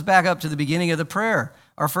 and this goes back up to the beginning of the prayer.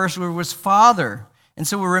 Our first word was Father. And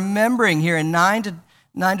so we're remembering here in 9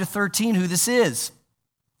 to 13 who this is.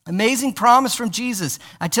 Amazing promise from Jesus.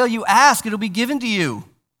 I tell you, ask, it'll be given to you.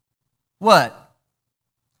 What?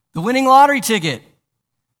 The winning lottery ticket?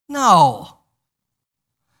 No.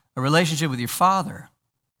 A relationship with your Father.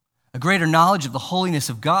 A greater knowledge of the holiness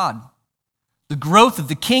of God. The growth of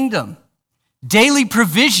the kingdom. Daily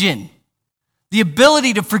provision. The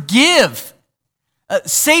ability to forgive.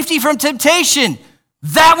 Safety from temptation.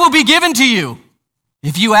 That will be given to you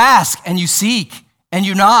if you ask and you seek and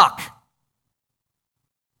you knock.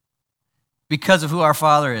 Because of who our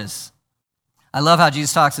Father is. I love how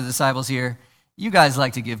Jesus talks to the disciples here. You guys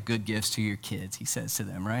like to give good gifts to your kids, he says to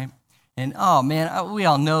them, right? And oh man, we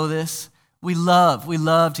all know this. We love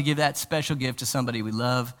to give that special gift to somebody we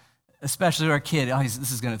love, especially our kid. Oh,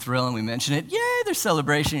 this is going to thrill him. We mention it. Yay, there's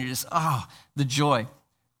celebration. You're just, the joy.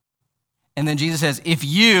 And then Jesus says, if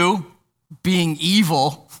you, being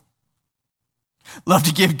evil, love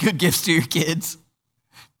to give good gifts to your kids,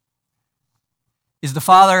 is the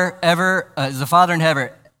Father in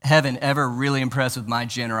heaven ever really impressed with my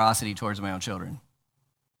generosity towards my own children?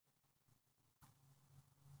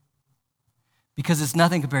 Because it's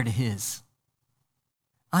nothing compared to his.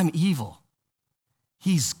 I'm evil.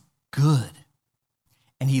 He's good.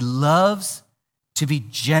 And he loves to be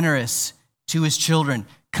generous to his children.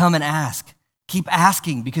 Come and ask. Keep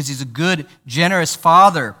asking because he's a good, generous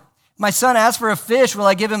father. My son asked for a fish. Will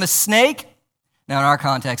I give him a snake? Now, in our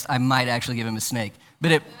context, I might actually give him a snake.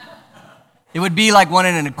 But it would be like one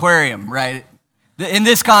in an aquarium, right? In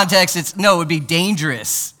this context, it would be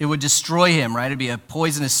dangerous. It would destroy him, right? It'd be a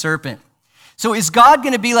poisonous serpent. So is God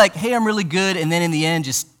going to be like, hey, I'm really good, and then in the end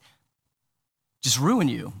just ruin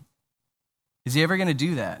you? Is he ever going to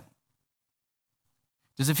do that?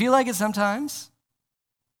 Does it feel like it sometimes?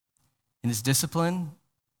 In his discipline?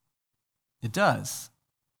 It does.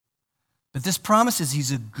 But this promises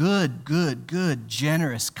he's a good,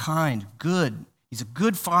 generous, kind, good. He's a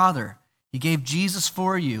good father. He gave Jesus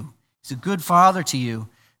for you. He's a good father to you.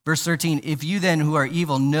 Verse 13, if you then who are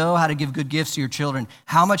evil know how to give good gifts to your children,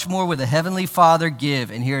 how much more will the heavenly Father give?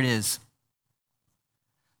 And here it is,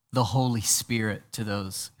 the Holy Spirit to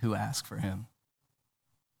those who ask for him.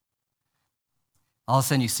 All of a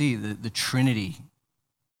sudden you see the Trinity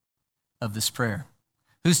of this prayer.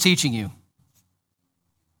 Who's teaching you?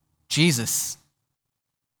 Jesus.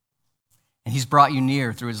 And he's brought you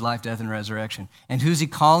near through his life, death, and resurrection. And who's he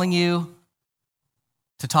calling you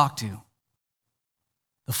to talk to?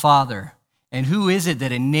 The Father. And who is it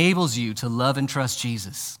that enables you to love and trust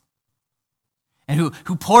Jesus? And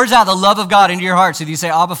who pours out the love of God into your heart so that you say,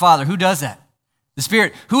 Abba, Father? Who does that? The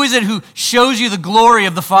Spirit. Who is it who shows you the glory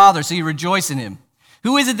of the Father so you rejoice in him?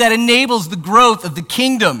 Who is it that enables the growth of the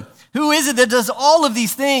kingdom? Who is it that does all of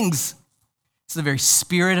these things? It's the very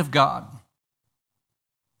Spirit of God.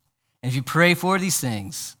 And if you pray for these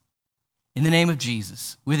things in the name of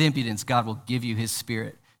Jesus, with impudence, God will give you his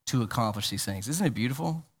Spirit to accomplish these things. Isn't it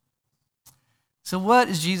beautiful? So what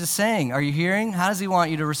is Jesus saying? Are you hearing? How does he want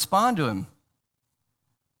you to respond to him?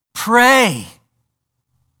 Pray.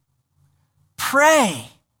 Pray.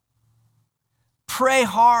 Pray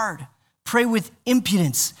hard. Pray with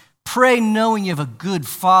impudence. Pray knowing you have a good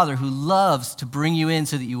Father who loves to bring you in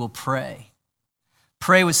so that you will pray.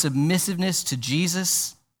 Pray with submissiveness to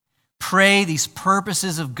Jesus. Pray these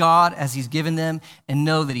purposes of God as he's given them and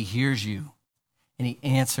know that he hears you and he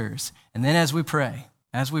answers. And then as we pray,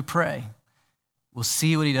 we'll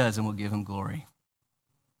see what he does and we'll give him glory.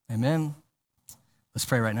 Amen. Let's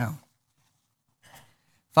pray right now.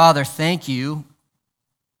 Father, thank you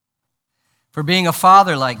for being a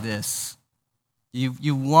father like this.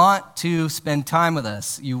 You want to spend time with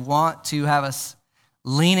us. You want to have us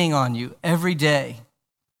leaning on you every day.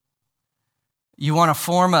 You want to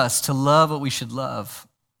form us to love what we should love.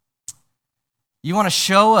 You want to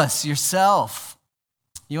show us yourself.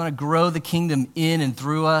 You want to grow the kingdom in and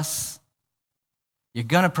through us. You're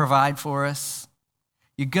going to provide for us.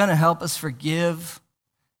 You're going to help us forgive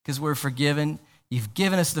because we're forgiven. You've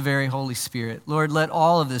given us the very Holy Spirit. Lord, let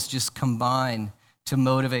all of this just combine to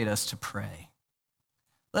motivate us to pray.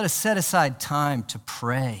 Let us set aside time to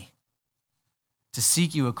pray, to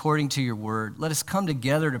seek you according to your word. Let us come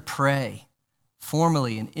together to pray,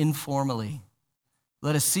 formally and informally.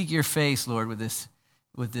 Let us seek your face, Lord, with this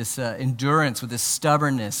endurance, with this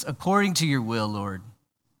stubbornness, according to your will, Lord,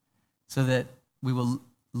 so that we will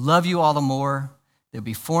love you all the more, they'll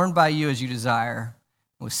be formed by you as you desire,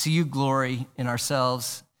 and we'll see you glory in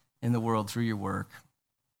ourselves, in the world through your work.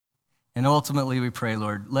 And ultimately, we pray,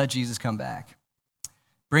 Lord, let Jesus come back.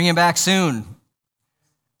 Bring him back soon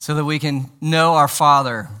so that we can know our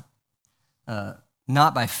Father,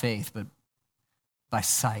 not by faith, but by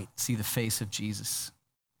sight, see the face of Jesus,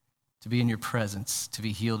 to be in your presence, to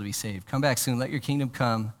be healed, to be saved. Come back soon. Let your kingdom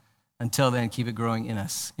come. Until then, keep it growing in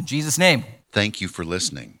us. In Jesus' name. Thank you for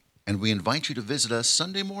listening, and we invite you to visit us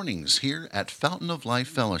Sunday mornings here at Fountain of Life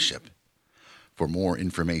Fellowship. For more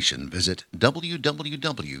information, visit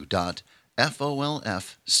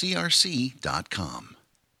www.folfcrc.com.